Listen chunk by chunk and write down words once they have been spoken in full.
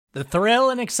The thrill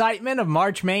and excitement of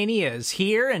March Mania is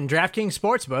here, and DraftKings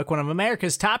Sportsbook, one of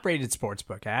America's top-rated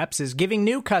sportsbook apps, is giving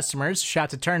new customers a shot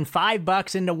to turn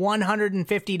 $5 into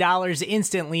 $150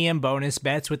 instantly in bonus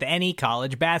bets with any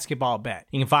college basketball bet.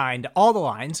 You can find all the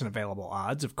lines and available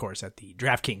odds, of course, at the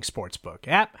DraftKings Sportsbook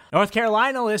app. North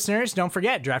Carolina listeners, don't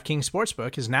forget, DraftKings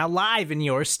Sportsbook is now live in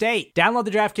your state. Download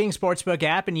the DraftKings Sportsbook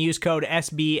app and use code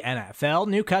SBNFL.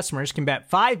 New customers can bet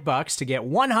 $5 to get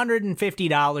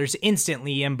 $150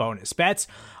 instantly in bonus bets,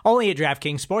 only at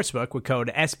DraftKings Sportsbook with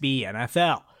code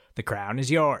SBNFL. The crown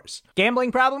is yours.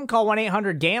 Gambling problem? Call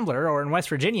 1-800-GAMBLER, or in West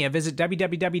Virginia, visit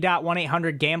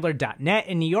www.1800gambler.net.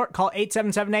 In New York, call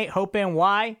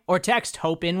 877-8-HOPE-NY or text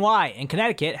HOPE-NY. In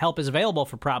Connecticut, help is available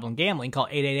for problem gambling. Call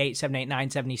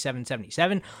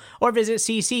 888-789-7777 or visit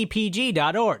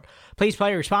ccpg.org. Please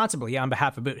play responsibly on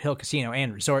behalf of Boot Hill Casino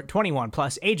and Resort. 21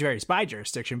 plus, age varies by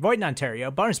jurisdiction. Void in Ontario.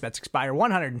 Bonus bets expire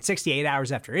 168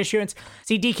 hours after issuance.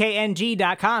 See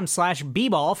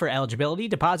dkng.com/bball for eligibility,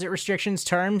 deposit restrictions,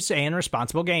 terms, and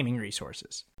responsible gaming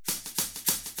resources.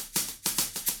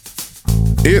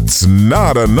 It's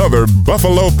not another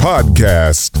Buffalo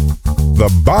podcast. The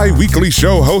bi-weekly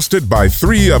show hosted by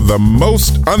three of the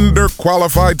most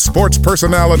underqualified sports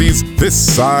personalities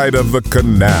this side of the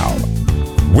canal.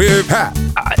 With Pat.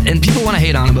 And people want to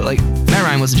hate on him, but like Matt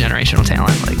Ryan was a generational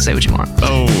talent. Like, say what you want.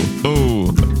 Oh.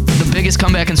 The biggest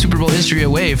comeback in Super Bowl history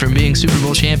away from being Super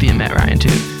Bowl champion, Matt Ryan, too.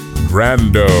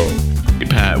 Brando. Hey,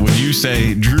 Pat, would you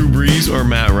say Drew Brees or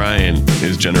Matt Ryan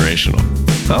is generational?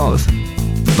 Both.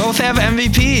 Both have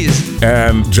MVPs.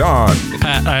 And John.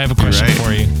 Pat, I have a question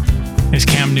for you. Is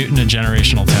Cam Newton a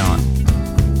generational talent?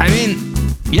 I mean,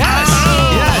 yes.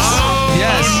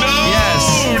 Yes.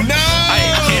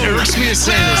 It irks me to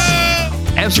say this.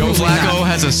 Absolutely Joe Flacco not.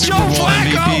 has a Super Bowl MVP.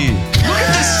 Look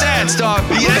at the stats, dog.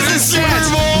 He has a Super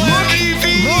Bowl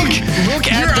MVP. Look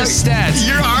at the stats.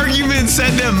 Your argument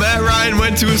said that Matt Ryan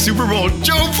went to a Super Bowl.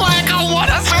 Joe Flacco won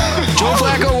a Super Bowl. Joe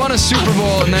Flacco won a Super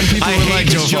Bowl, and then people were like,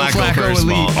 Joe Flacco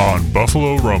elite. On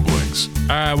Buffalo Rumblings.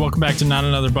 All right, welcome back to Not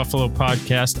Another Buffalo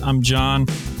Podcast. I'm John.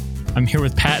 I'm here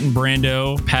with Pat and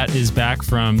Brando. Pat is back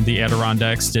from the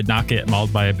Adirondacks. Did not get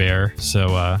mauled by a bear,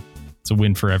 so it's a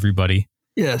win for everybody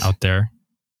out there.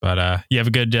 But you have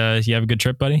a good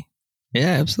trip, buddy?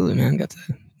 Yeah, absolutely, man. Got to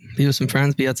be with some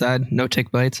friends, be outside. No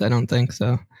tick bites, I don't think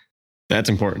so. That's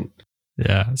important.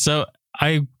 Yeah. So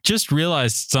I just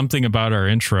realized something about our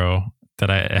intro that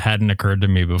hadn't occurred to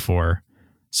me before.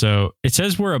 So it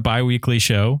says we're a bi-weekly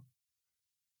show.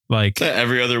 Like, Is that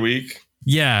every other week?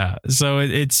 Yeah. So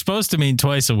it's supposed to mean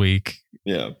twice a week.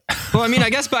 Yeah. Well, I mean,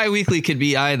 I guess bi-weekly could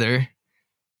be either.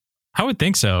 I would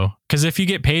think so. Because if you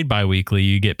get paid bi-weekly,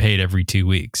 you get paid every 2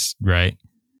 weeks, right?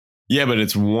 Yeah, but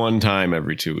it's one time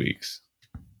every 2 weeks.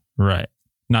 Right.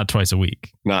 Not twice a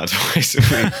week. Not twice a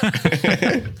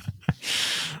week.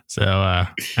 So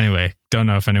anyway, don't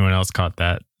know if anyone else caught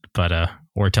that, but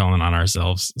we're telling on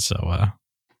ourselves. So,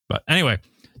 but anyway,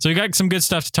 so we got some good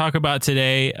stuff to talk about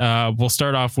today. We'll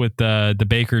start off with the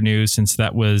Baker news, since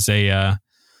that was a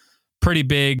pretty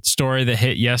big story that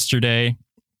hit yesterday.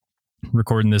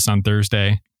 Recording this on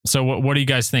Thursday. So what do you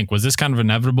guys think? Was this kind of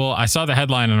inevitable? I saw the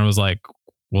headline and I was like,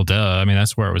 well, duh. I mean,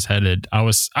 that's where it was headed. I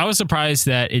was surprised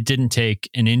that it didn't take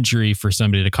an injury for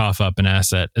somebody to cough up an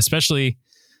asset, especially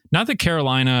not that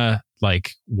Carolina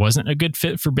wasn't a good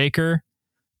fit for Baker,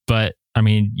 but I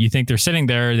mean, you think they're sitting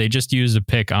there. They just used a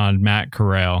pick on Matt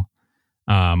Corral,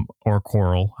 or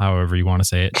Coral, however you want to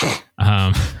say it.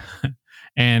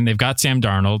 And they've got Sam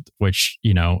Darnold, which,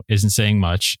 isn't saying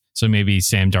much. So maybe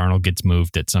Sam Darnold gets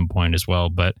moved at some point as well.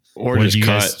 But or just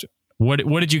cut. What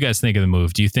did you guys think of the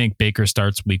move? Do you think Baker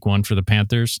starts week 1 for the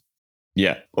Panthers?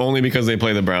 Yeah, only because they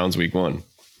play the Browns week 1.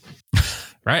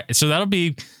 Right. So that'll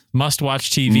be must-watch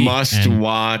TV.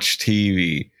 Must-watch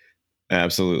TV.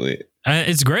 Absolutely.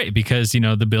 It's great because,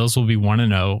 the Bills will be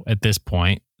 1-0 at this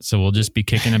point. So we'll just be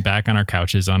kicking it back on our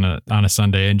couches on a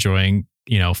Sunday, enjoying,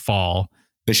 fall.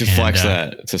 They should flex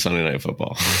that to Sunday Night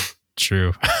Football.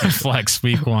 True. Flex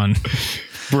week 1.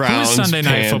 Browns, who's Sunday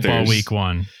Night Panthers. Football week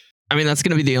 1? I mean, that's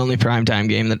going to be the only primetime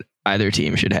game that either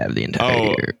team should have the entire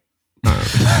year.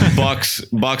 Bucks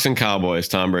and Cowboys,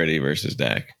 Tom Brady versus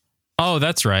Dak. Oh,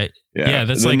 that's right. Yeah,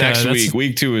 that's the next week.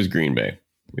 Week 2 is Green Bay.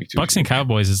 Bucks and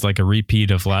Cowboys is like a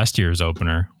repeat of last year's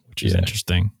opener, which is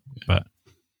interesting. But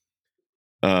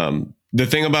the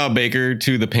thing about Baker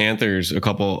to the Panthers, a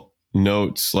couple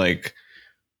notes,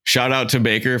 shout out to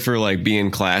Baker for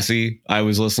being classy. I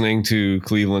was listening to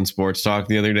Cleveland Sports Talk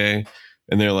the other day,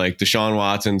 and they're like, Deshaun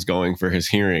Watson's going for his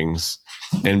hearings,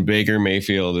 and Baker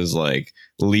Mayfield is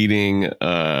leading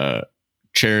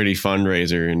charity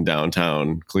fundraiser in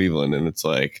downtown Cleveland. And it's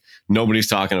like, nobody's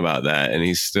talking about that. And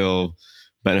he's still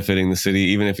benefiting the city,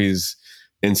 even if he's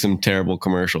in some terrible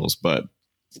commercials. But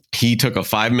he took a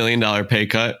 $5 million pay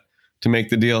cut to make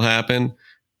the deal happen.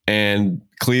 And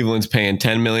Cleveland's paying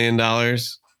 $10 million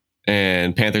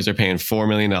and Panthers are paying $4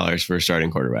 million for a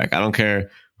starting quarterback. I don't care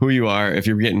who you are. If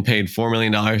you're getting paid $4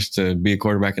 million to be a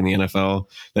quarterback in the NFL,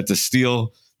 that's a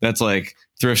steal. That's like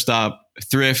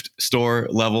thrift store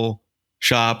level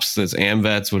shops. That's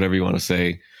AmVets, whatever you want to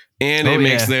say. And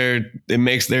it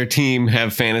makes their team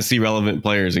have fantasy relevant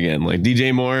players again. Like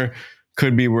DJ Moore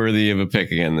could be worthy of a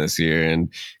pick again this year,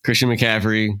 and Christian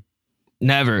McCaffrey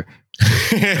never.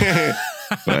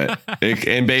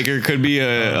 And Baker could be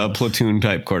a platoon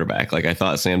type quarterback, like I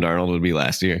thought Sam Darnold would be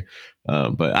last year.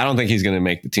 But I don't think he's going to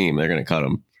make the team. They're going to cut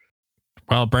him.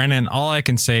 Well, Brandon, all I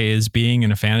can say is being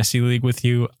in a fantasy league with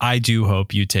you, I do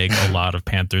hope you take a lot of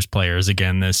Panthers players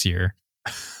again this year.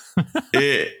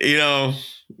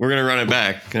 We're going to run it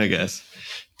back, I guess.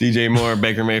 DJ Moore,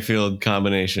 Baker Mayfield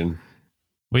combination.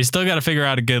 We still got to figure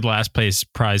out a good last place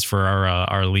prize for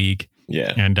our league.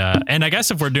 Yeah. And I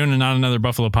guess if we're doing not another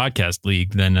Buffalo podcast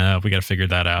league, then we got to figure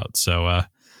that out. So,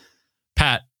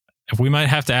 Pat, if we might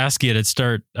have to ask you to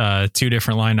start 2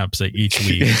 different lineups at each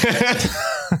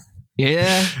week.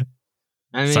 Yeah.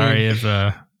 I mean, sorry if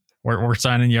we're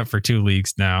signing you up for 2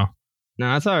 leagues now.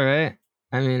 No, it's all right.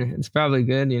 I mean, it's probably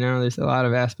good. There's a lot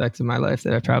of aspects of my life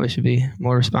that I probably should be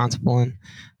more responsible and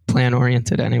plan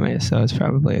oriented anyway. So it's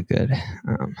probably a good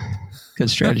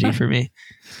strategy for me.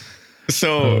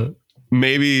 So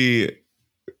maybe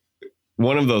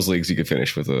one of those leagues you could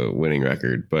finish with a winning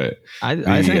record, but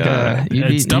I think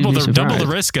it's double the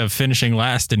risk of finishing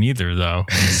last in either, though.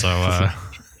 So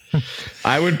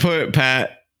I would put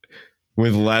Pat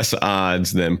with less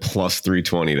odds than plus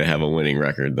 320 to have a winning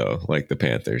record, though, like the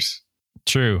Panthers.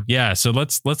 True. Yeah. So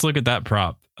let's look at that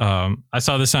prop. I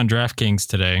saw this on DraftKings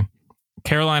today.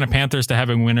 Carolina Panthers to have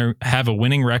a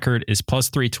winning record is plus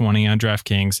 320 on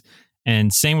DraftKings,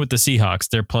 and same with the Seahawks.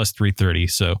 They're plus 330.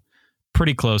 So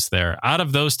pretty close there. Out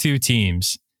of those 2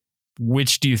 teams,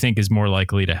 which do you think is more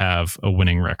likely to have a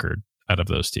winning record out of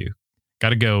those 2? Got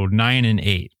to go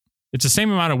 9-8. It's the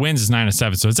same amount of wins as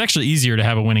 9-7. So it's actually easier to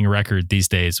have a winning record these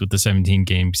days with the 17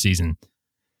 game season.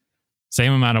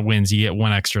 Same amount of wins, you get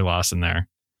 1 extra loss in there.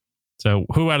 So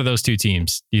who out of those 2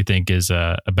 teams do you think is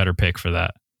a better pick for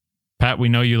that? Pat, we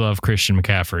know you love Christian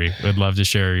McCaffrey. We'd love to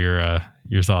share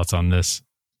your thoughts on this.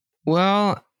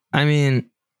 Well, I mean,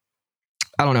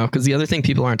 I don't know, because the other thing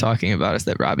people aren't talking about is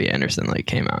that Robbie Anderson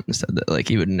came out and said that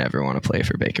he would never want to play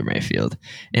for Baker Mayfield,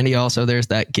 and there's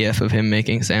that GIF of him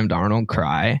making Sam Darnold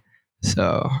cry.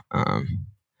 So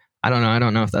I don't know. I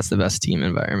don't know if that's the best team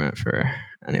environment for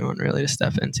anyone really to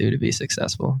step into to be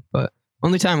successful, but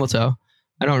only time will tell.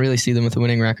 I don't really see them with a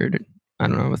winning record. I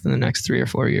don't know, within the next 3 or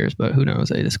 4 years, but who knows?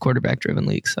 It's quarterback driven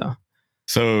league.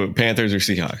 So Panthers or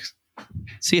Seahawks?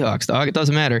 Seahawks, dog. It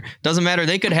doesn't matter. Doesn't matter.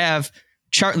 They could have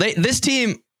this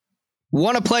team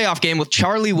won a playoff game with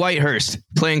Charlie Whitehurst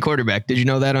playing quarterback. Did you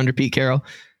know that under Pete Carroll?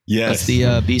 Yes. That's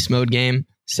the beast mode game.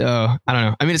 So I don't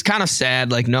know. I mean, it's kind of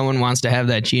sad. No one wants to have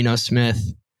that Geno Smith,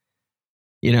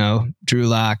 Drew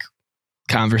Lock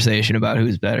conversation about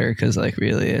who's better. Cause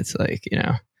really it's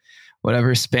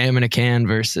whatever, Spam in a can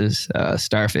versus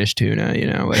starfish tuna,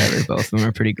 whatever. Both of them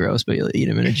are pretty gross, but you'll eat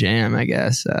them in a jam, I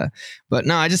guess. But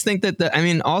no, I just think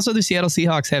that also the Seattle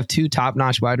Seahawks have 2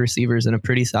 top-notch wide receivers and a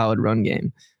pretty solid run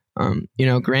game.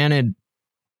 Granted,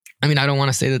 I don't want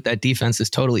to say that defense is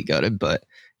totally gutted, but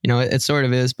it sort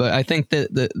of is. But I think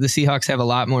that the Seahawks have a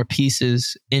lot more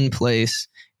pieces in place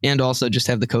and also just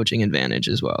have the coaching advantage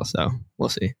as well. So we'll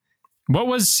see. What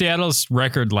was Seattle's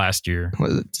record last year?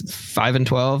 Was it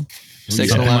 5-12,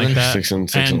 6-11, like that?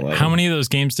 6-11. How many of those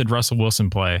games did Russell Wilson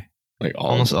play?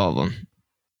 Almost all of them.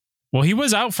 Well, he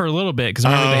was out for a little bit because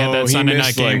remember they had that Sunday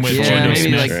night game with Geno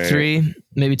maybe Smith. 3,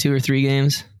 maybe 2 or 3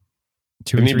 games.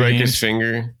 2 or 3 Didn't he break games? his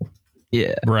finger?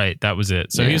 Yeah. Right, that was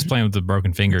it. So he was playing with a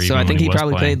broken finger. So I think he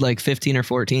probably played 15 or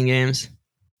 14 games.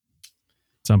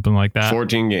 Something like that.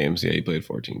 14 games. Yeah, he played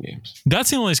 14 games. That's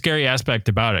the only scary aspect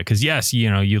about it. Because yes,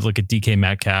 you look at DK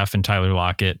Metcalf and Tyler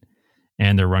Lockett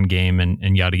and their run game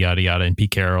and yada, yada, yada, and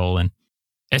Pete Carroll. And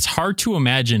it's hard to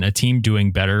imagine a team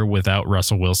doing better without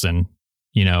Russell Wilson.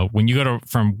 When you go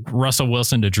from Russell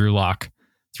Wilson to Drew Lock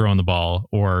throwing the ball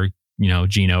or,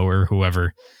 Geno or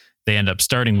whoever, they end up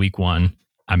starting week 1.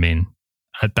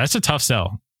 That's a tough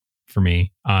sell for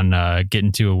me on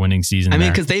getting to a winning season.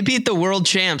 Because they beat the world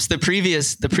champs the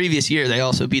previous year. They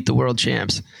also beat the world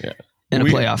champs in a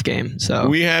playoff game. So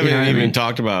we haven't even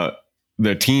talked about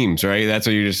the teams, right? That's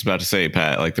what you're just about to say,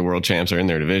 Pat. Like the world champs are in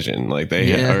their division. Like they've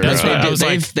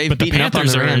beaten up on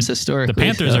the Rams historically. The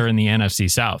Panthers are in the NFC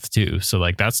South too, so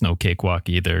like that's no cakewalk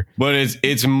either. But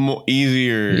it's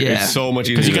easier. Yeah. It's so much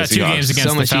easier because you got 2 games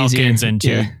against the Falcons and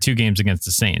two games against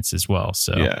the Saints as well.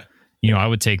 So I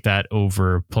would take that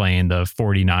over playing the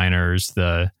 49ers,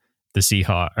 the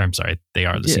Seahawks. I'm sorry, they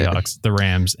are the Seahawks, the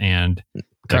Rams, and the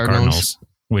Cardinals,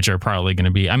 which are probably going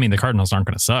to be. I mean, the Cardinals aren't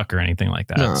going to suck or anything like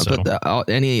that. No, but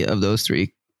any of those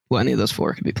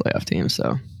 4 could be playoff teams.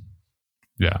 So,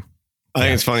 yeah, I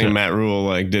think it's funny. Matt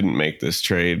Rule didn't make this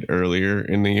trade earlier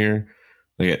in the year,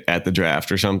 like at the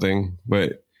draft or something.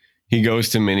 But he goes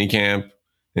to minicamp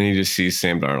and he just sees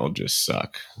Sam Darnold just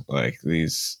suck. Like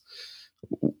these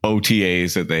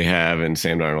OTAs that they have, and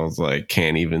Sam Darnold's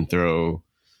can't even throw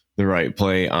the right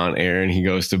play on air, and he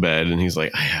goes to bed and he's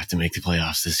like, I have to make the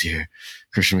playoffs this year.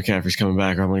 Christian McCaffrey's coming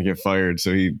back or I'm going to get fired.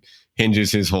 So he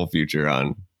hinges his whole future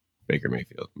on Baker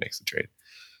Mayfield, makes the trade.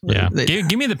 Yeah.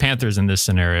 Give me the Panthers in this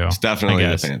scenario. It's definitely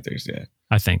the Panthers. Yeah.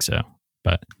 I think so.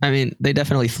 But I mean, they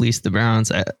definitely fleeced the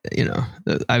Browns.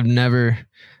 I've never,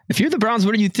 if you're the Browns,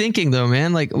 what are you thinking though,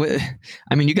 man?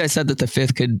 You guys said that the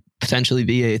 5th could potentially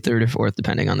be a 3rd or 4th,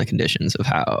 depending on the conditions of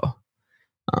how,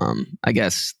 I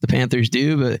guess the Panthers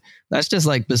do, but that's just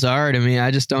bizarre to me.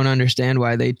 I just don't understand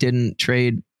why they didn't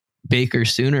trade Baker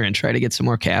sooner and try to get some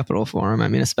more capital for him. I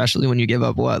mean, especially when you give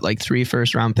up 3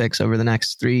 first-round picks over the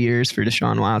next 3 years for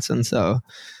Deshaun Watson. So,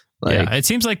 it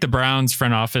seems like the Browns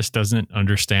front office doesn't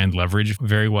understand leverage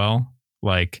very well.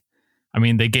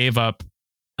 They gave up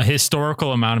a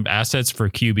historical amount of assets for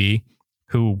a QB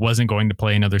who wasn't going to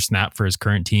play another snap for his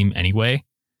current team anyway.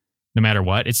 No matter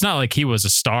what, it's not like he was a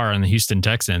star on the Houston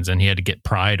Texans and he had to get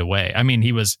pried away. I mean,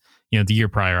 he was, the year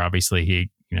prior,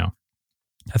 obviously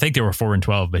I think they were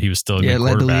 4-12, but he was still a good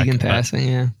quarterback. Led the league in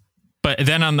passing. But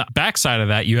then on the backside of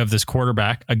that, you have this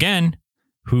quarterback again,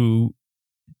 who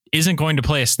isn't going to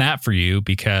play a snap for you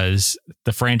because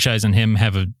the franchise and him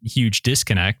have a huge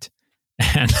disconnect.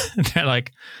 And they're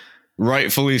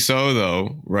rightfully so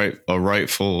though, right? A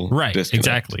rightful disconnect.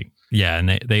 Exactly. Yeah.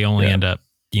 And they only end up,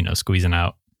 squeezing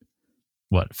out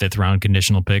 5th round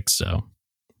conditional picks. So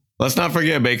let's not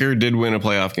forget Baker did win a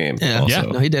playoff game. Yeah.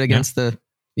 Also. No, he did against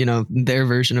their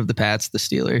version of the Pats, the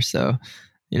Steelers. So,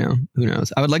 who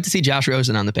knows? I would like to see Josh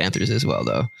Rosen on the Panthers as well,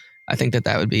 though. I think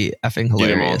that would be effing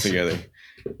hilarious. Get them all together.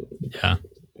 Yeah.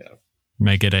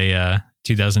 Make it a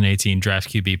 2018 draft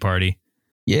QB party.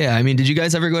 Yeah, I mean, did you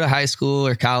guys ever go to high school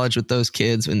or college with those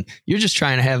kids when you're just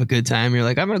trying to have a good time? You're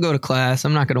like, I'm going to go to class.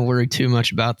 I'm not going to worry too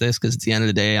much about this because at the end of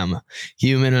the day, I'm a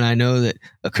human and I know that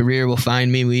a career will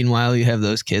find me. Meanwhile, you have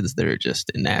those kids that are just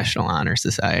in National Honor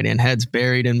Society and heads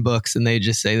buried in books and they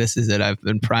just say, this is it. I've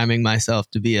been priming myself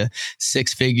to be a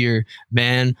 6-figure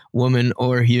man, woman,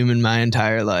 or human my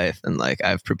entire life. And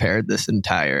I've prepared this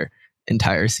entire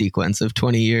sequence of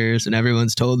 20 years and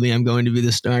everyone's told me I'm going to be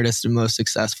the smartest and most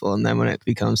successful. And then when it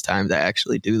becomes time to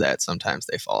actually do that, sometimes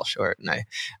they fall short. And I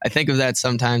think of that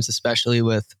sometimes, especially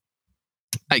with,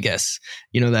 I guess,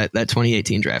 that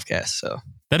 2018 draft cast. So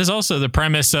that is also the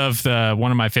premise of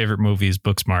one of my favorite movies,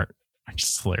 Booksmart. Which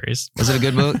is hilarious. Was it a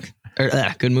good book or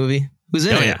good movie? Who's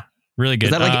in it? Yeah. Really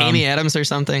good. Is that Amy Adams or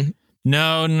something?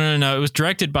 No. It was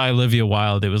directed by Olivia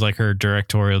Wilde. It was her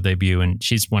directorial debut, and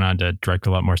she's went on to direct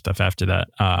a lot more stuff after that.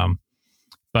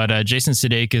 But Jason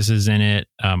Sudeikis is in it.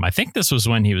 I think this was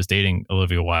when he was dating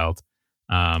Olivia Wilde.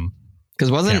 Because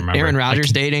wasn't Aaron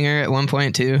Rodgers dating her at one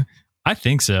point too? I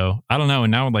think so. I don't know. And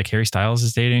now Harry Styles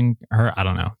is dating her. I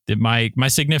don't know. My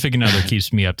significant other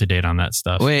keeps me up to date on that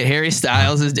stuff. Wait, Harry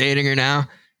Styles is dating her now?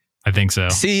 I think so.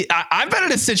 See, I've been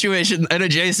in a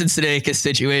Jason Sudeikis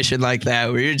situation like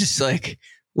that where you're just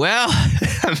well,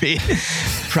 I mean,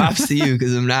 props to you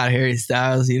because I'm not Harry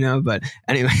Styles, but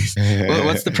anyways,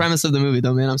 what's the premise of the movie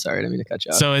though, man? I'm sorry. I didn't mean to cut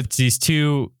you off. So it's these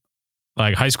two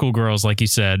high school girls, like you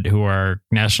said, who are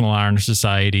National Honor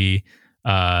Society.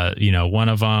 One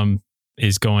of them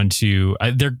is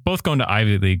they're both going to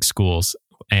Ivy League schools.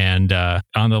 And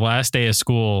on the last day of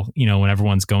school, when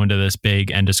everyone's going to this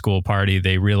big end of school party,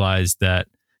 they realize that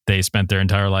they spent their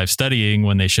entire life studying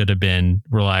when they should have been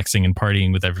relaxing and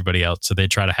partying with everybody else. So they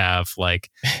try to have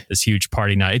this huge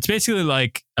party night. It's basically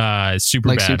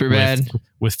Superbad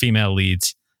with female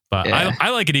leads. But yeah.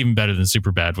 I like it even better than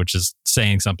Superbad, which is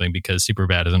saying something because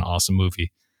Superbad is an awesome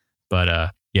movie.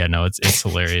 But it's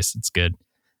hilarious. It's good.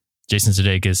 Jason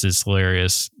Sudeikis is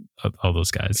hilarious. All those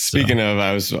guys. Speaking of,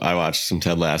 I watched some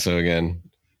Ted Lasso again.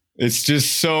 It's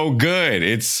just so good.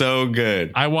 It's so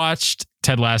good. I watched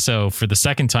Ted Lasso for the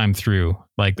second time through,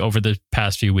 over the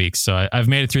past few weeks. So I've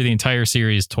made it through the entire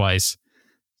series twice.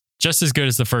 just as good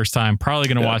as the first time. Probably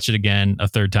going to watch it again a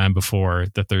third time before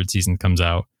the third season comes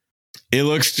out. It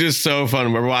looks just so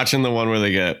fun. We're watching the one where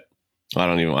they get, I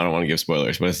don't want to give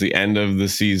spoilers, but it's the end of the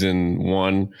season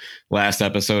 1 last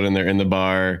episode, and they're in the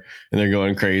bar and they're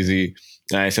going crazy.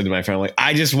 And I said to my friend, like,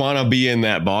 I just want to be in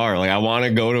that bar. Like, I want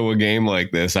to go to a game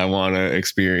like this. I want to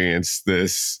experience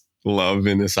this love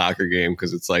in a soccer game,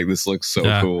 because it's like, this looks so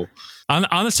cool.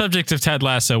 On the subject of Ted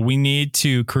Lasso, we need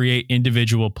to create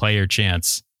individual player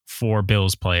chants for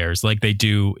Bills players like they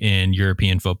do in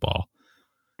European football.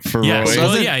 For Roy?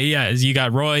 Well, yeah. You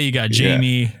got Roy, you got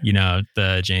Jamie,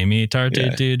 the Jamie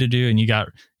do, and you got,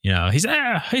 he's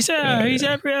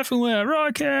everywhere,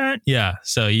 Roy can't. Yeah.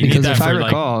 So you because need that if for I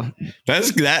recall,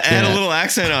 that had a little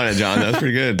accent on it, John. That's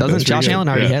pretty good. Doesn't Josh Allen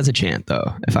already has a chant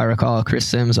though? If I recall, Chris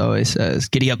Sims always says,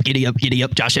 "Giddy up, giddy up, giddy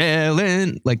up, Josh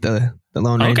Allen," like the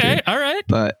Lone Ranger. Okay, all right.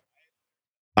 But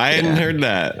I hadn't heard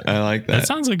that. I like that. That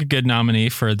sounds like a good nominee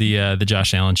for the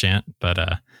Josh Allen chant. But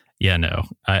I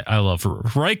love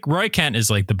Roy Kent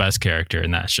is like the best character in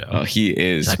that show. Oh, he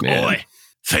is, like, man. Oi,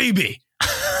 Phoebe.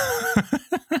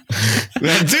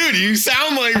 Dude, you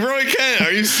sound like Roy Kent.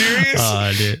 Are you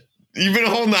serious? Dude. You've been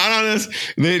holding on this.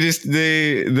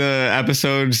 The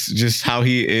episodes, just how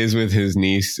he is with his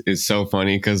niece is so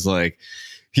funny, because like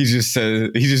he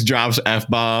just drops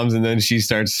F-bombs and then she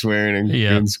starts swearing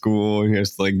in school, and he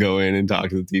has to like go in and talk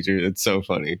to the teacher. It's so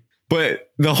funny.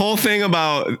 But the whole thing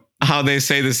about how they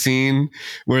say the scene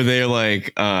where they're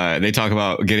like, they talk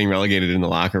about getting relegated in the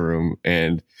locker room,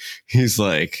 and he's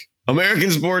like,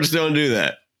 American sports don't do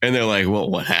that. And they're like, well,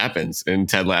 what happens? And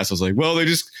Ted Lasso's like, well,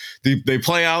 they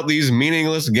play out these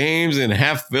meaningless games in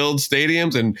half-filled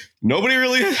stadiums, and nobody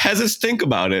really has a stink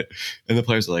about it. And the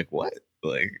players are like, what?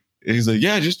 Like, he's like,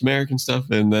 yeah, just American stuff.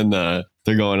 And then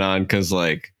they're going on, because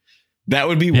like that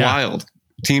would be wild.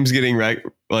 Teams getting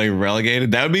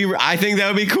relegated. I think that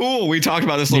would be cool. We talked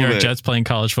about this a little bit. New York Jets playing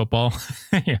college football.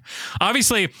 Yeah.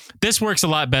 Obviously, this works a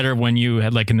lot better when you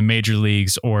had like in the major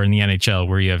leagues or in the NHL,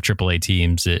 where you have AAA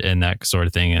teams and that sort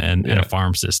of thing, and a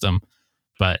farm system.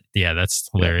 But yeah, that's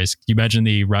hilarious. You imagine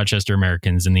the Rochester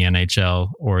Americans in the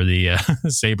NHL, or the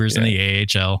Sabres in the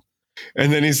AHL.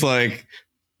 And then he's like,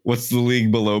 what's the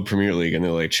league below Premier League? And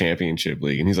they're like, Championship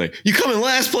League. And he's like, you come in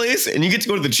last place and you get to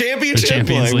go to the Championship? The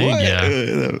Champions League, what?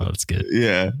 yeah. Oh, that's good.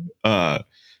 Yeah. But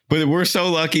we're so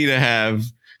lucky to have,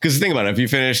 because think about it, if you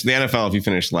finish the NFL, if you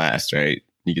finish last, right,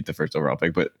 you get the first overall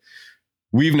pick. But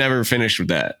we've never finished with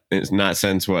that. It's not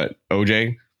since what,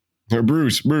 OJ? Or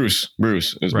Bruce is right.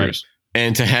 Bruce.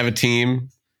 And to have a team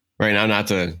right now, not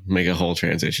to make a whole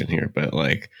transition here, but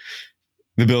like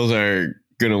the Bills are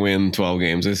going to win 12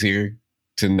 games this year,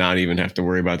 to not even have to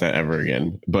worry about that ever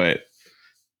again. But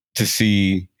to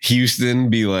see Houston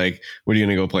be like, what are you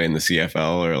going to go play in the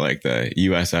CFL or like the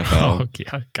USFL? Oh,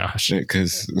 yeah, gosh.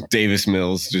 Because Davis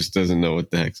Mills just doesn't know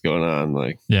what the heck's going on.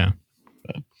 Like, yeah.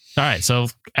 All right. So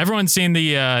everyone's seen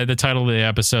the title of the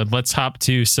episode. Let's hop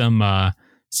to some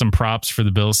props for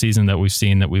the Bills season that we've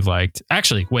seen that we've liked.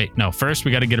 Actually, wait, no. First,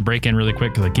 we got to get a break in really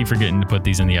quick, because I keep forgetting to put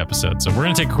these in the episode. So we're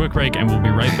going to take a quick break, and we'll be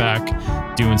right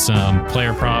back doing some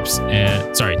player props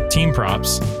team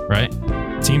props, right?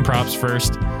 Team props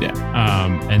first. Yeah.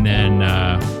 And then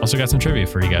also got some trivia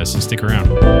for you guys, so stick around.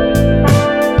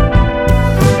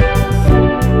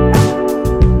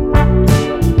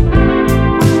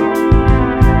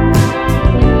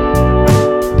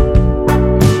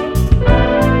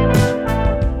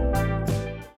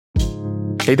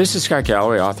 Hey, this is Scott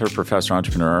Galloway, author, professor,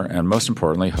 entrepreneur, and most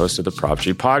importantly, host of the Prop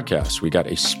G podcast. We got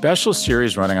a special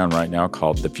series running on right now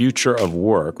called The Future of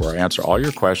Work, where I answer all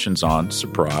your questions on,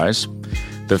 surprise,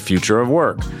 the future of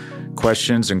work.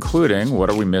 Questions including, what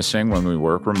are we missing when we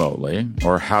work remotely?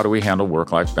 Or how do we handle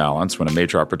work-life balance when a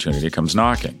major opportunity comes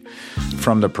knocking?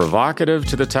 From the provocative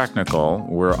to the technical,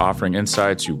 we're offering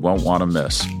insights you won't want to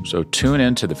miss. So tune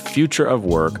in to The Future of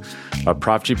Work, a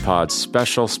Prop G Pod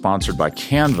special sponsored by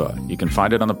Canva. You can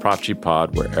find it on the Prop G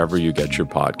Pod wherever you get your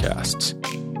podcasts.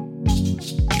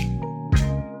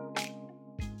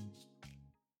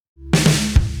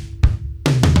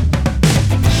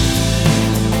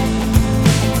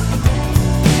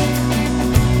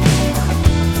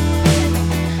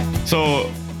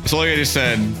 So like I just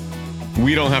said,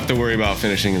 we don't have to worry about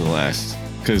finishing in the last,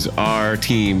 because our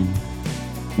team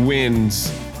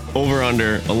wins over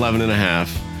under 11 and a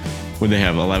half. Would they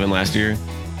have 11 last year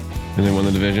and they won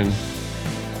the division?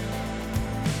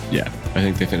 Yeah, I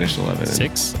think they finished 11 and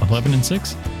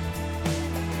 6.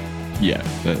 Yeah,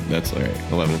 that's all right.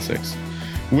 11 and 6,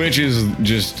 which is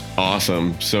just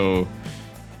awesome. So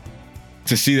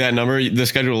to see that number, the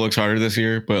schedule looks harder this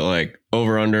year, but like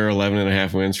over under 11 and a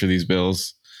half wins for these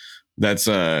Bills. That's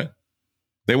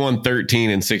They won 13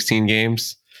 and 16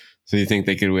 games. So you think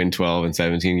they could win 12 and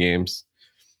 17 games?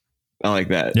 I like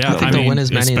that. Yeah, I think they'll win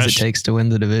as many as it takes to win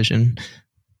the division.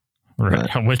 Right,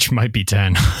 which might be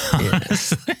 10.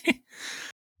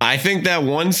 I think that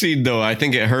 1 seed, though, I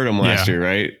think it hurt them last year,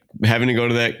 right? Having to go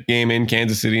to that game in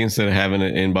Kansas City instead of having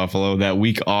it in Buffalo, that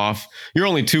week off. You're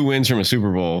only 2 wins from a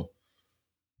Super Bowl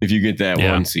if you get that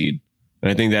 1 seed. And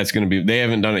I think that's going to be, they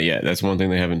haven't done it yet. That's one thing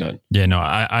they haven't done. Yeah, no,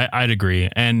 I'd agree.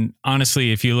 And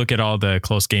honestly, if you look at all the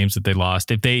close games that they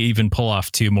lost, if they even pull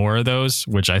off 2 more of those,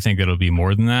 which I think it'll be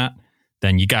more than that,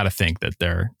 then you got to think that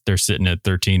they're sitting at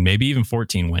 13, maybe even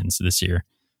 14 wins this year.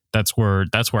 That's where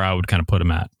I would kind of put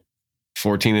them at.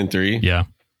 14 and 3. Yeah.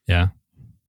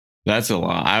 That's a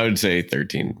lot. I would say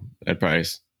 13 at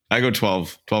price. I go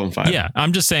 12 and 5. Yeah,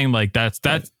 I'm just saying like that's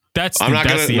I'm not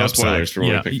that's gonna the no upside. spoilers for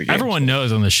when we pick the games. Everyone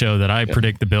knows on the show that I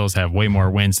predict the Bills have way more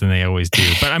wins than they always do.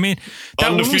 But I mean,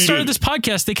 when we started this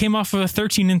podcast, they came off of a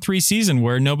 13 and 3 season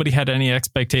where nobody had any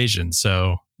expectations.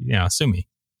 So sue me.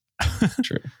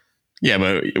 True. Yeah,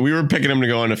 but we were picking them to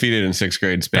go undefeated in 6th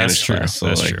grade Spanish class. So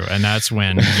that's true. And that's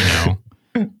when,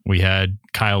 we had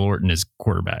Kyle Orton as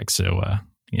quarterback. So,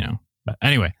 but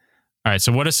anyway. All right.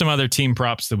 So what are some other team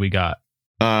props that we got?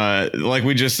 Like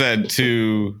we just said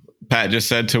Pat just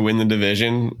said, to win the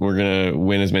division, we're going to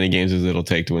win as many games as it'll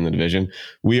take to win the division.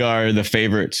 We are the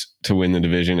favorites to win the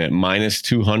division at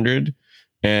 -200.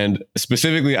 And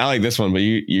specifically, I like this one, but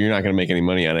you're not going to make any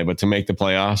money on it. But to make the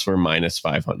playoffs, we're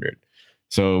 -500.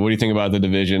 So what do you think about the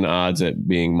division odds at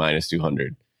being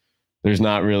 -200? There's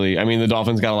not really, I mean, the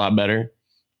Dolphins got a lot better,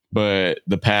 but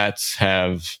the Pats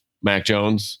have Mac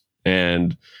Jones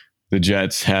and the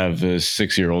Jets have a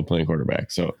 6-year-old playing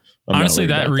quarterback. So honestly,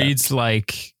 that reads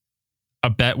like a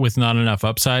bet with not enough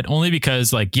upside, only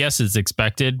because like, yes, it's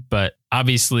expected, but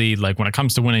obviously like when it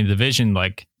comes to winning the division,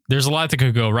 like there's a lot that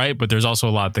could go right, but there's also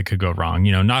a lot that could go wrong.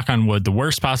 Knock on wood, the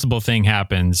worst possible thing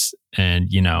happens and,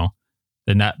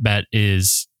 then that bet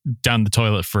is down the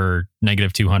toilet for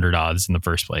 -200 odds in the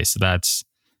first place. So that's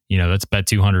bet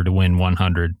 200 to win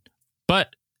 100.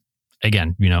 But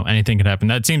again, anything could happen.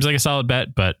 That seems like a solid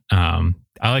bet, but I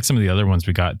like some of the other ones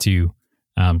we got too.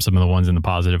 Some of the ones in the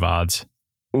positive odds.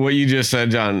 What you just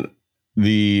said, John,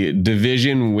 the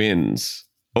division wins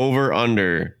over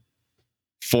under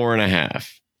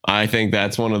 4.5. I think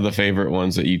that's one of the favorite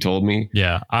ones that you told me.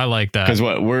 Yeah, I like that. Because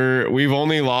we've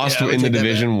only lost in the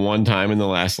division one time in the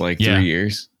last 3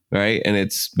 years, right? And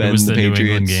it's been the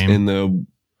Patriots game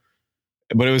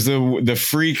but it was the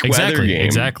freak weather game.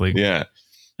 Exactly. Yeah.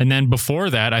 And then before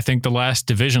that, I think the last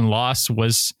division loss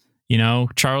was,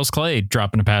 Charles Clay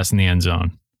dropping a pass in the end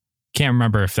zone. Can't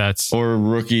remember if that's or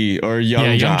rookie or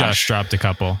young Josh dropped a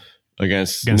couple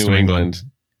against New England.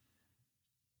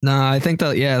 No, I think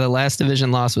the last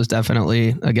division loss was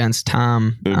definitely against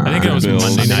Tom. I think it was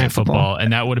Monday Night Football,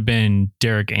 and that would have been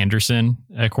Derek Anderson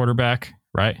at quarterback,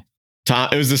 right? Tom,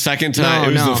 it was the second time.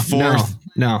 It was the fourth.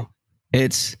 No.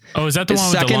 It's is that the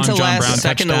one with the long John Brown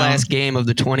second touchdown? to last game of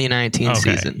the 2019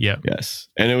 season. Yeah. Yes,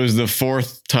 and it was the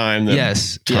fourth time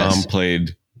that Tom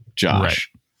played Josh. Right.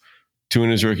 2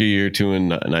 in his rookie year, 2 in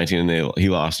 19, and he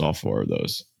lost all 4 of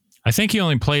those. I think he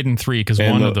only played in 3 because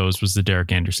one of those was the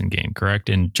Derek Anderson game, correct?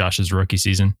 In Josh's rookie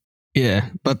season. Yeah,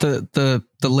 but the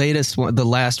latest one, the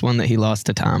last one that he lost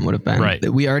to Tom would have been right.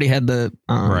 We already had the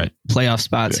playoff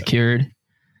spot secured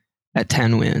at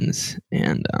 10 wins,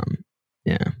 and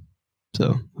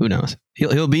so who knows?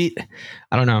 He'll beat.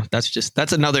 I don't know.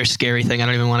 That's another scary thing I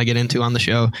don't even want to get into on the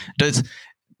show.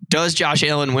 Does Josh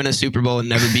Allen win a Super Bowl and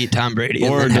never beat Tom Brady?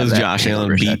 Or does Josh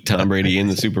Allen beat Tom Brady in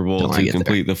the Super Bowl to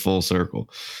complete the full circle?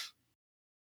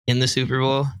 In the Super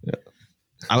Bowl? Yeah.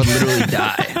 I would literally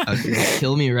die.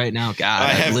 Kill me right now. God,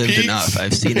 I've lived enough.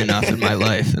 I've seen enough in my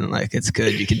life. And it's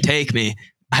good. You can take me.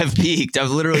 I've peaked. I've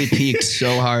literally peaked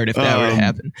so hard if that were to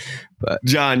happen. But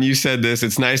John, you said this.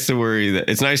 It's nice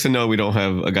to know we don't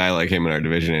have a guy like him in our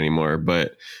division anymore.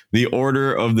 But the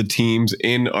order of the teams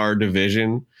in our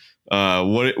division,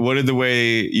 what did the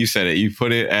way you said it? You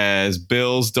put it as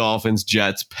Bills, Dolphins,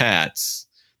 Jets, Pats.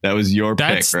 That was your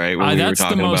pick, right? When we were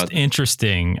talking the most about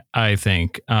interesting, I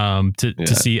think, to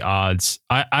see odds.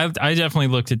 I definitely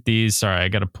looked at these. Sorry, I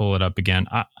got to pull it up again.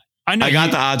 I got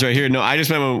the odds right here. No, I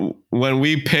just remember when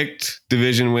we picked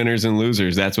division winners and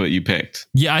losers, that's what you picked.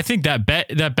 Yeah, I think that bet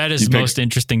is most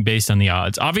interesting based on the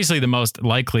odds. Obviously, the most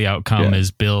likely outcome is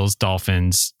Bills,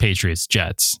 Dolphins, Patriots,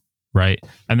 Jets, right?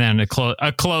 And then a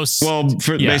close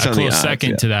based on the odds,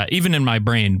 second to that, even in my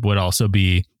brain, would also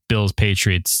be Bills,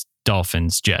 Patriots,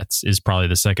 Dolphins, Jets is probably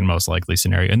the second most likely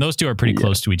scenario. And those two are pretty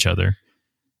close to each other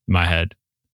in my head.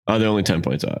 Oh, they're only 10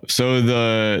 points off. So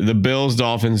the Bills,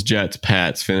 Dolphins, Jets,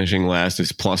 Pats finishing last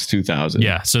is plus 2,000.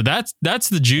 Yeah, so that's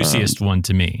the juiciest one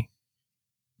to me,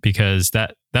 because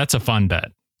that's a fun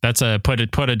bet. That's a put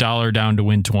 $1 down to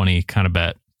win 20 kind of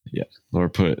bet. Yeah, or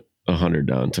put 100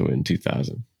 down to win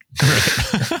 2,000.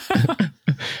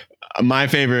 My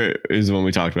favorite is the one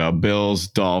we talked about: Bills,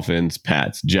 Dolphins,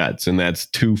 Pats, Jets, and that's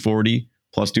 240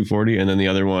 plus 240, and then the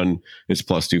other one is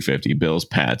plus 250. Bills,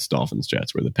 Pats, Dolphins,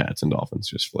 Jets, where the Pats and Dolphins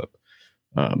just flip.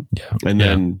 And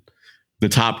then the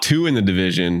top two in the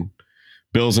division,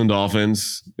 Bills and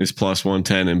Dolphins, is plus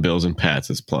 110, and Bills and Pats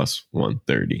is plus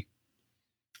 130.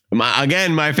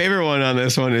 My favorite one on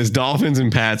this one is Dolphins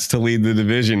and Pats to lead the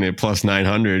division at plus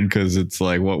 900, because it's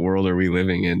like, what world are we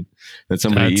living in that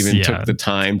somebody took the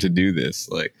time to do this?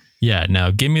 Like, yeah,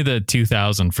 no, give me the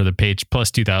 2,000 for the plus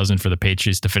 2,000 for the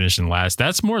Patriots to finish in last.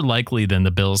 That's more likely than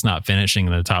the Bills not finishing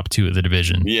in the top two of the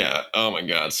division. Yeah. Oh my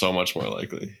God. So much more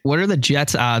likely. What are the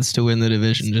Jets' odds to win the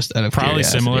division? Just out of probably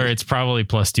curiosity? Similar. It's probably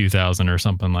plus 2,000 or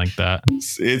something like that.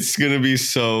 It's going to be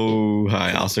so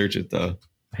high. I'll search it though.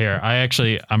 Here,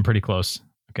 I'm pretty close.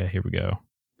 Okay, here we go.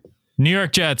 New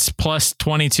York Jets plus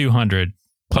 2,200.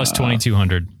 Plus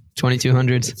 2,200.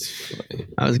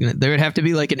 2,200s. There would have to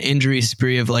be like an injury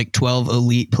spree of like 12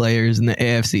 elite players in the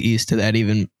AFC East to that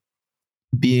even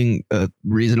being a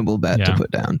reasonable bet to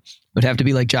put down. It would have to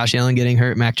be like Josh Allen getting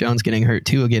hurt, Mac Jones getting hurt,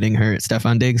 Tua getting hurt,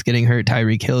 Stephon Diggs getting hurt,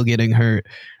 Tyreek Hill getting hurt,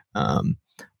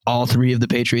 all three of the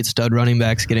Patriots stud running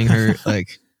backs getting hurt. Like,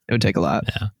 it would take a lot.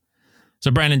 Yeah.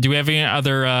 So, Brandon, do we have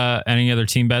any other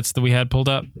team bets that we had pulled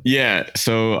up? Yeah.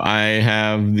 So I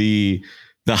have the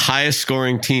highest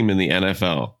scoring team in the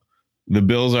NFL. The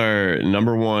Bills are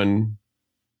number one,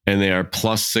 and they are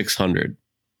plus 600.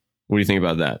 What do you think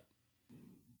about that?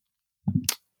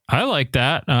 I like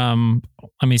that.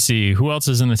 Let me see. Who else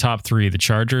is in the top three? The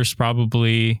Chargers,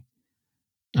 probably.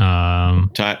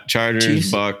 Chargers,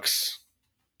 Chiefs. Bucks,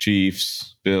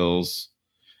 Chiefs, Bills.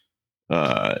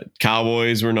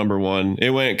 Cowboys were number one. It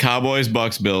went Cowboys,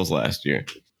 Bucks, Bills last year.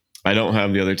 I don't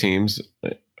have the other teams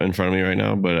in front of me right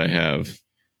now, but I have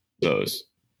those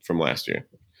from last year.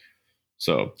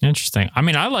 So interesting. I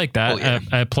mean, I like that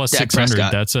at plus Dak 600.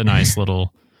 Prescott. That's a nice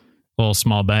little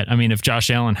small bet. I mean, if Josh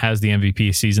Allen has the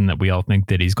MVP season that we all think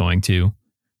that he's going to,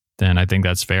 then I think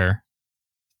that's fair.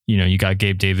 You know, you got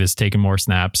Gabe Davis taking more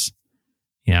snaps.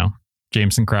 You know,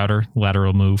 Jameson Crowder,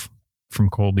 lateral move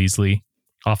from Cole Beasley.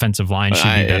 Offensive line should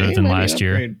be better than last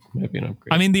year. Might be an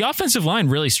upgrade. I mean, the offensive line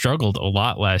really struggled a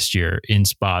lot last year in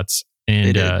spots.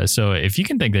 And so if you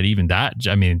can think that even that,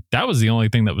 I mean, that was the only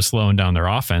thing that was slowing down their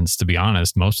offense, to be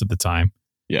honest, most of the time.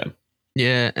 Yeah.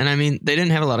 Yeah. And I mean, they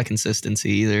didn't have a lot of consistency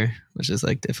either, which is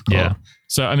like difficult. Yeah.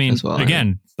 So, I mean, well,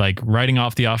 again, like writing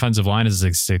off the offensive line as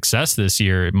a success this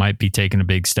year, it might be taking a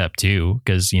big step too,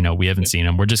 because, you know, we haven't seen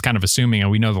them. We're just kind of assuming,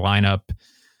 and we know the lineup.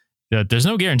 There's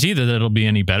no guarantee that it'll be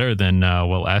any better than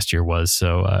what last year was.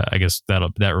 So I guess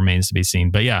that remains to be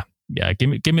seen. But yeah, give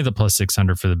me the plus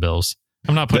 600 for the Bills.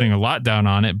 I'm not putting a lot down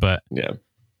on it, but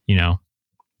you know,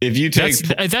 if you take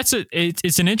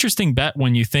it's an interesting bet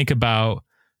when you think about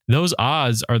those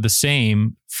odds are the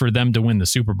same for them to win the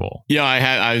Super Bowl. Yeah, I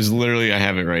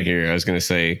have it right here. I was going to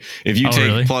say if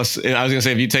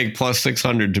you take plus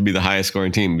 600 to be the highest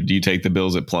scoring team, do you take the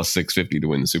Bills at plus 650 to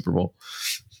win the Super Bowl?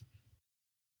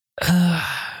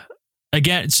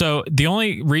 Again, so the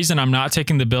only reason I'm not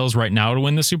taking the Bills right now to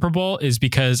win the Super Bowl is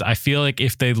because I feel like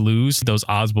if they lose, those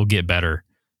odds will get better.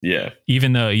 Yeah.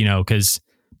 Even though, you know, because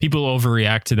people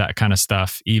overreact to that kind of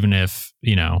stuff, even if,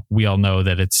 you know, we all know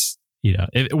that it's, you know,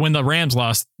 when the Rams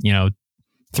lost, you know,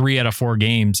 3 out of 4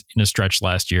 games in a stretch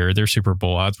last year, their Super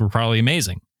Bowl odds were probably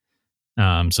amazing.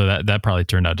 So that probably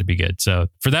turned out to be good. So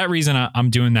for that reason, I'm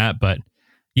doing that. But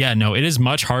yeah, no, it is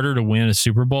much harder to win a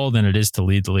Super Bowl than it is to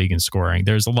lead the league in scoring.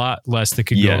 There's a lot less that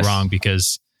could go wrong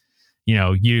because, you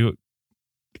know,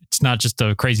 it's not just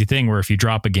a crazy thing where if you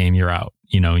drop a game, you're out,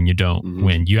 you know, and you don't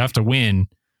win. You have to win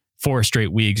 4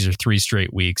 straight weeks or 3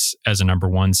 straight weeks as a number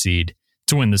 1 seed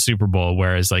to win the Super Bowl.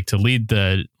 Whereas like to lead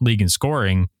the league in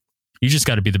scoring, you just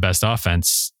got to be the best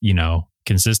offense, you know,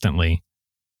 consistently.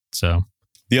 So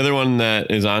the other one that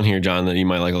is on here, John, that you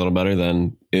might like a little better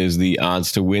than is the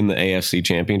odds to win the AFC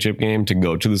Championship game to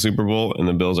go to the Super Bowl, and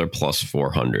the Bills are plus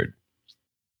 400.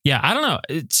 Yeah, I don't know.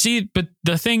 See, but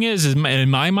the thing is in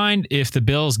my mind, if the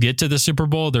Bills get to the Super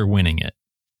Bowl, they're winning it.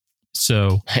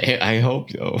 So I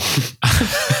hope so.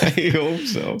 I hope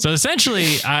so. So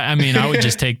essentially, I mean, I would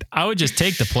just take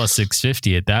the plus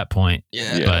 650 at that point.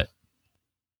 Yeah. But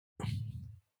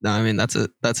no, I mean that's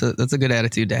a good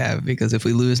attitude to have, because if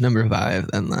we lose number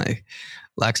 5, then like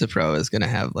Lexapro is going to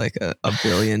have like a $1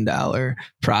 billion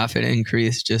profit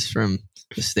increase just from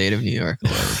the state of New York.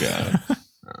 Oh, God.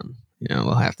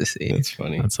 We'll have to see. That's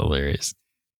funny. That's hilarious.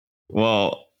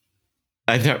 Well,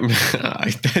 I thought,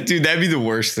 dude, that'd be the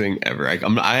worst thing ever.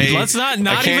 Let's not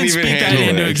even speak that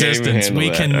into existence.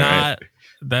 We cannot.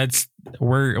 Right.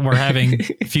 We're having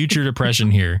future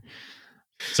depression here.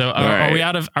 So are we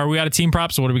out of team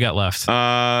props? What do we got left?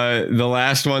 The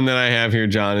last one that I have here,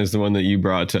 John, is the one that you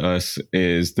brought to us,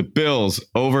 is the Bills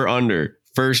over under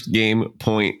first game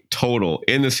point total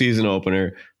in the season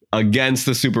opener against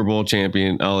the Super Bowl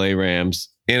champion LA Rams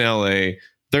in LA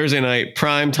Thursday night,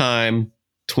 prime time,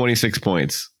 26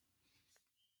 points.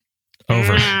 Over.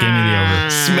 Give me the over.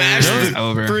 Smash the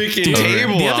freaking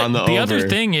table on the over. The other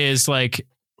thing is, like,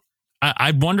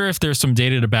 I wonder if there's some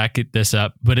data to back this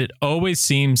up, but it always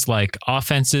seems like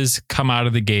offenses come out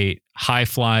of the gate high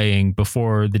flying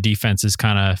before the defenses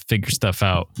kind of figure stuff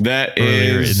out. That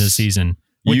earlier is in the season.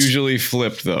 Usually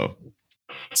flipped though.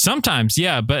 Sometimes,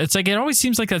 yeah, but it's like it always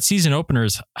seems like that season opener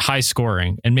is high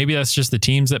scoring, and maybe that's just the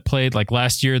teams that played. Like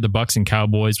last year, the Bucks and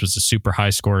Cowboys was a super high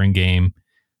scoring game.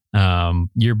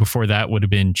 Year before that would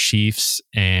have been Chiefs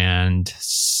and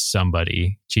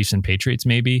Patriots,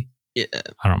 maybe. Yeah.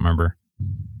 I don't remember.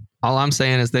 All I'm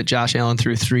saying is that Josh Allen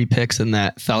threw 3 picks in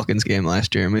that Falcons game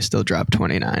last year, and we still dropped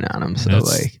 29 on him. So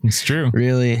it's true.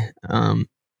 Really, I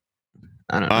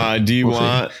don't know. Do you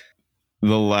want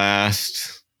the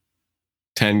last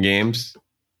 10 games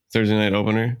Thursday night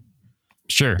opener?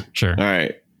 Sure. All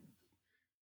right.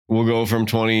 We'll go from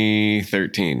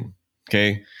 2013.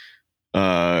 Okay.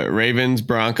 Ravens,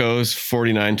 Broncos,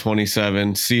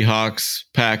 49-27. Seahawks,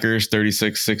 Packers,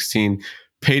 36-16.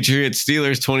 Patriots,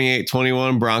 Steelers,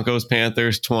 28-21. Broncos,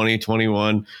 Panthers,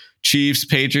 20-21. Chiefs,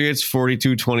 Patriots,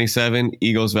 42-27.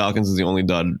 Eagles, Falcons is the only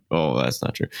dud. Oh, that's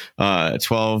not true.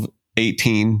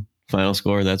 12-18 final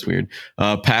score. That's weird.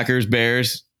 Packers,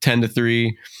 Bears,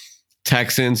 10-3.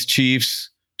 Texans, Chiefs,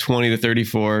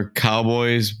 20-34.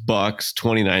 Cowboys, Bucks,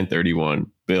 29-31.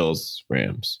 Bills,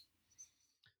 Rams.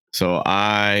 So,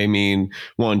 1,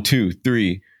 2,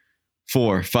 3,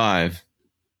 4, 5,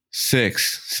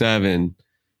 6, 7,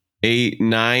 8,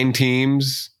 9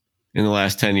 teams in the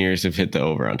last 10 years have hit the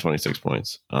over on 26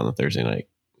 points on the Thursday night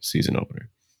season opener.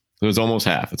 So it's almost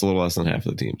half. It's a little less than half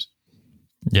of the teams.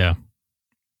 Yeah.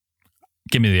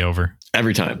 Give me the over.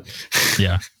 Every time.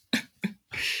 Yeah.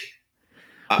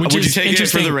 Would you take it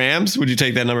for the Rams? Would you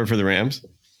take that number for the Rams?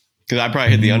 Because I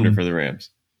probably hit the under for the Rams.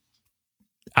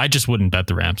 I just wouldn't bet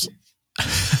the Rams.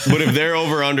 But if their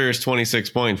over under is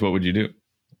 26 points, what would you do?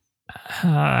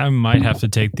 I might have to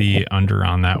take the under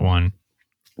on that one.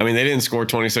 I mean, they didn't score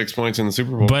 26 points in the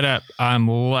Super Bowl. But I'm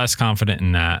less confident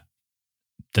in that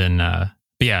than... but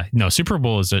yeah, no, Super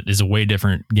Bowl is a way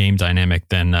different game dynamic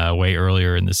than way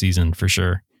earlier in the season, for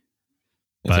sure.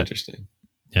 That's interesting.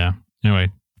 Yeah. Anyway,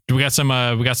 do we got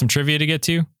some trivia to get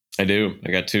to? I do.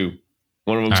 I got 2.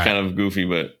 One of them's kind of goofy,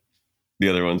 but the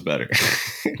other one's better.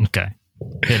 Okay.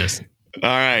 Hit us. All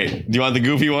right. Do you want the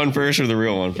goofy one first or the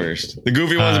real one first? The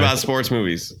goofy one's about sports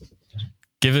movies.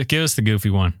 Give us the goofy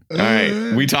one. All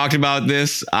right. We talked about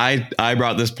this. I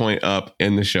brought this point up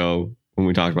in the show when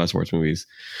we talked about sports movies.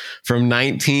 From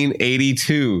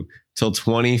 1982 till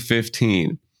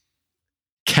 2015,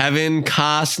 Kevin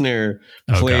Costner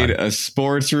played a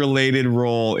sports-related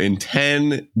role in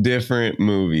 10 different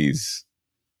movies.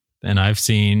 And I've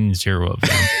seen 0 of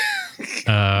them.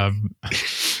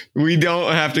 We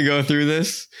don't have to go through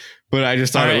this, but I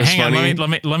just thought it was funny.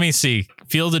 Let me see.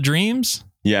 Field of Dreams?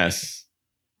 Yes.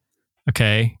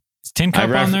 Okay. Is Tin Cup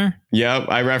on there? Yep.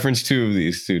 I referenced 2 of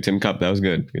these too. Tim Cup. That was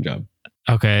good. Good job.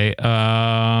 Okay.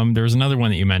 There was another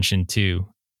one that you mentioned too.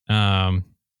 Some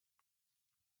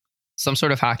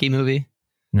sort of hockey movie?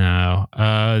 No.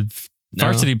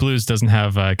 Varsity Blues doesn't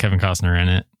have Kevin Costner in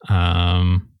it.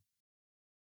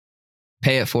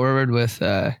 Pay It Forward with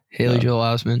Haley Joel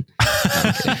Osment.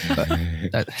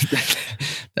 That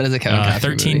is a Kevin Costner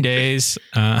 13 movie. Days.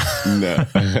 No.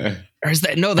 Or is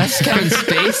that? No, that's Kevin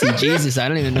Spacey. Jesus, I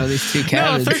don't even know these 2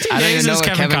 Kevins. 13 I don't Days even know is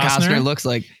what Kevin Costner looks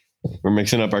like. We're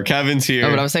mixing up our Kevins here. No,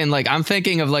 but I was saying, like, I'm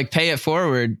thinking of like Pay It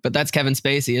Forward, but that's Kevin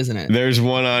Spacey, isn't it? There's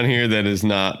one on here that is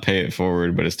not Pay It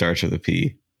Forward, but it starts with a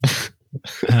P.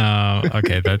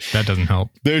 Okay, that doesn't help.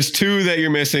 There's 2 that you're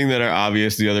missing that are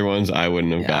obvious. The other ones I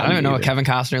wouldn't have gotten. I don't even know what either. Kevin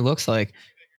Costner looks like.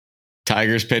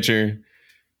 Tigers pitcher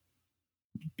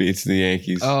beats the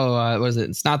Yankees. Oh, what is it?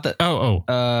 It's not the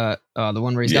the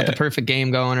one where he's got the perfect game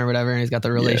going or whatever, and he's got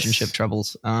the relationship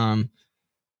troubles.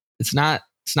 It's not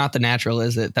The Natural,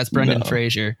 is it? That's Brendan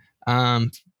Fraser.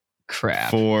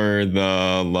 Crap. For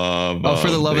the love.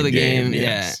 For the love of the game.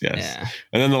 Yes. Yeah.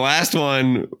 And then the last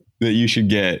one that you should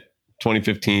get,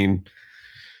 2015,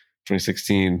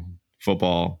 2016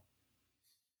 football.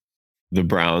 the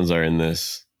Browns are in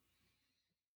this.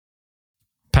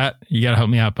 Pat, you got to help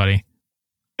me out, buddy.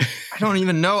 I don't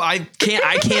even know. I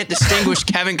can't distinguish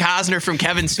Kevin Costner from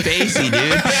Kevin Spacey,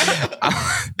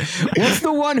 dude. What's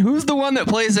the one? Who's the one that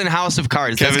plays in House of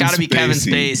Cards? That's got to be Kevin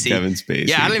Spacey. Kevin Spacey.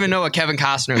 Yeah, I don't even know what Kevin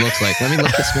Costner looks like. Let me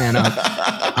look this man up.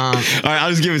 All right,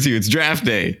 I'll just give it to you. It's draft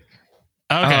day.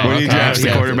 Okay. When he drafts the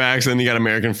okay. quarterbacks, then you got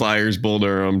American Flyers, Bull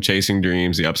Durham, Chasing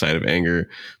Dreams, The Upside of Anger,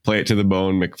 Play It to the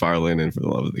Bone, McFarlane, and For the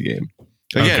Love of the Game.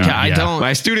 Again, Okay, I yeah. don't.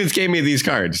 my students gave me these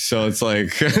cards, so it's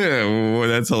like,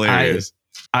 that's hilarious.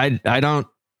 I don't.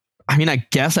 I mean, I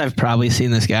guess I've probably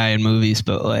seen this guy in movies,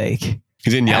 but like,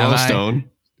 He's in Have I? Yellowstone.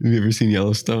 Have you ever seen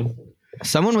Yellowstone?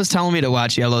 someone was telling me to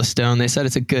watch Yellowstone. They said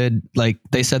it's a good. Like,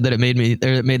 they said that it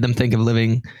made them think of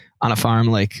living on a farm.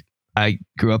 Like, I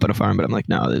grew up on a farm, but I'm like,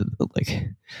 no, like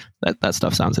that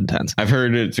stuff sounds intense. I've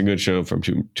heard it's a good show from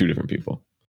two different people.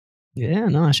 Yeah,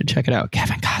 no, I should check it out.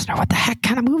 Kevin Costner, what the heck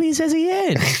kind of movies is he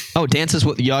in? Oh, Dances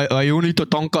with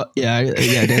Tonka. Yeah,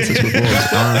 Dances with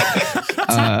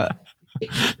Wolves.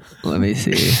 Let me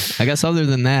see. I guess other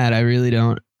than that, I really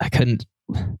don't. I couldn't.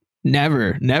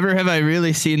 Never have I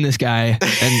really seen this guy,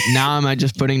 and now am I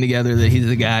just putting together that he's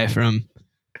the guy from.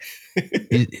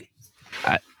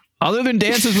 Other than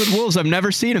Dances with Wolves, I've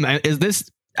never seen him. Is this?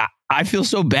 I feel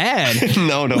so bad.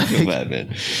 No, don't feel bad,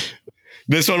 man.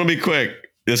 This one will be quick.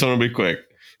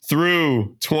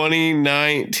 Through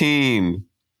 2019,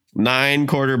 9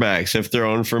 quarterbacks have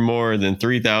thrown for more than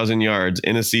 3,000 yards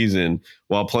in a season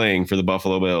while playing for the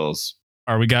Buffalo Bills.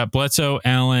 All right, we got Bledsoe,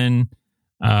 Allen.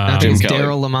 Jim It's Kelly.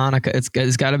 Daryl LaMonica.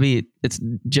 It's got to be. It's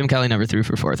Jim Kelly never threw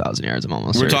for 4,000 yards. I'm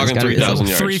almost. We're certain. talking It's gotta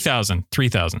be- 3,000 yards.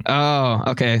 3,000. Oh,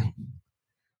 okay.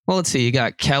 Well, let's see. You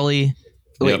got Kelly.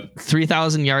 Wait, Yep.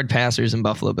 3,000 yard passers in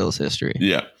Buffalo Bills history.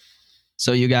 Yeah,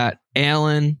 So you got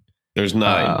Allen. there's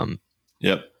 9.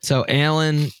 Yep. So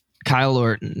Allen, Kyle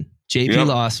Orton, JP Yep.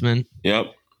 Lossman. Yep.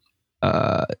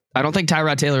 I don't think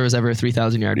Tyrod Taylor was ever a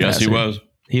 3,000 yard Yes, passer. he was.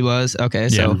 He was? Okay. Yeah,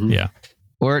 So yeah.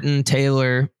 Orton,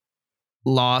 Taylor,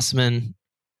 Lossman.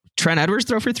 Trent Edwards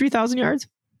throw for 3,000 yards?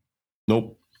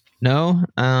 Nope. No.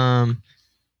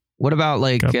 What about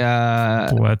like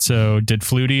Bledsoe. Did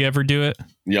Flutie ever do it?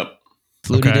 Yep.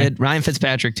 Flutie Okay. did? Ryan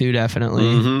Fitzpatrick too, definitely.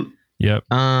 Mm-hmm. Yep.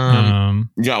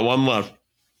 You got one left.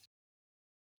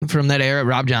 From that era,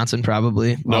 Rob Johnson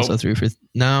probably also threw for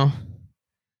no.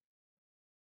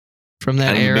 From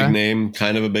that era,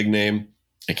 Kind of a big name.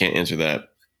 I can't answer that.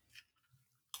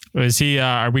 Is he?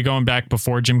 Are we going back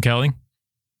before Jim Kelly?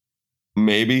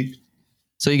 Maybe.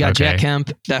 so you got Okay. Jack Kemp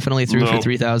definitely threw for Nope.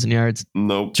 3,000 yards.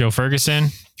 Nope. Joe Ferguson.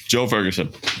 Joe Ferguson.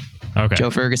 Okay.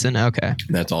 Joe Ferguson, okay.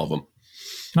 That's all of them.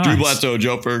 Nice. Drew Bledsoe,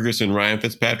 Joe Ferguson, Ryan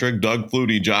Fitzpatrick, Doug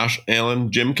Flutie, Josh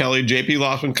Allen, Jim Kelly, JP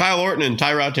Lossman, Kyle Orton, and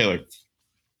Tyrod Taylor.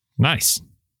 Nice.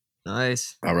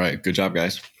 Nice. All right. Good job,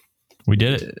 guys. We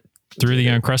did it. Through the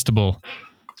Uncrustable.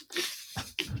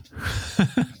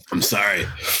 I'm sorry.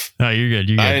 No, you're good.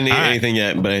 You're good. I didn't eat All right. anything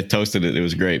yet, but I toasted it. It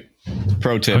was great.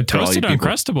 Pro tip. Oh, for all you toasted people.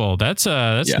 Uncrustable. That's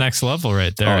Yeah. next level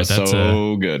right there. Oh, That's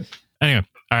so good. Anyway,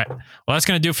 all right. Well, that's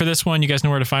going to do it for this one. You guys know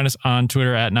where to find us on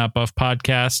Twitter at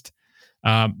NotBuffPodcast.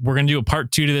 We're going to do a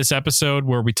part 2 to this episode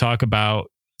where we talk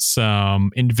about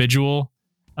some individual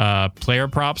player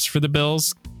props for the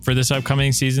Bills for this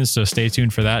upcoming season. So stay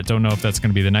tuned for that. Don't know if that's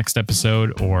going to be the next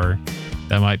episode or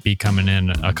that might be coming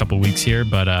in a couple weeks here.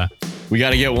 But We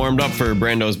got to get warmed up for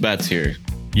Brando's bets here.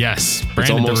 yes,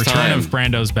 Brandon, the almost return time. of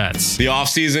Brando's bets. The off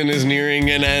season is nearing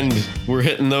an end. We're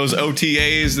hitting those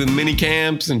OTAs and mini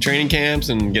camps and training camps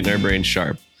and getting our brains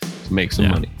sharp to make some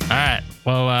money. All right.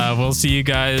 Well, we'll see you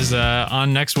guys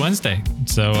on next Wednesday.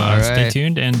 So All stay right.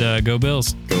 tuned and go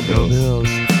Bills. Go Bills.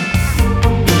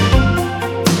 Bills.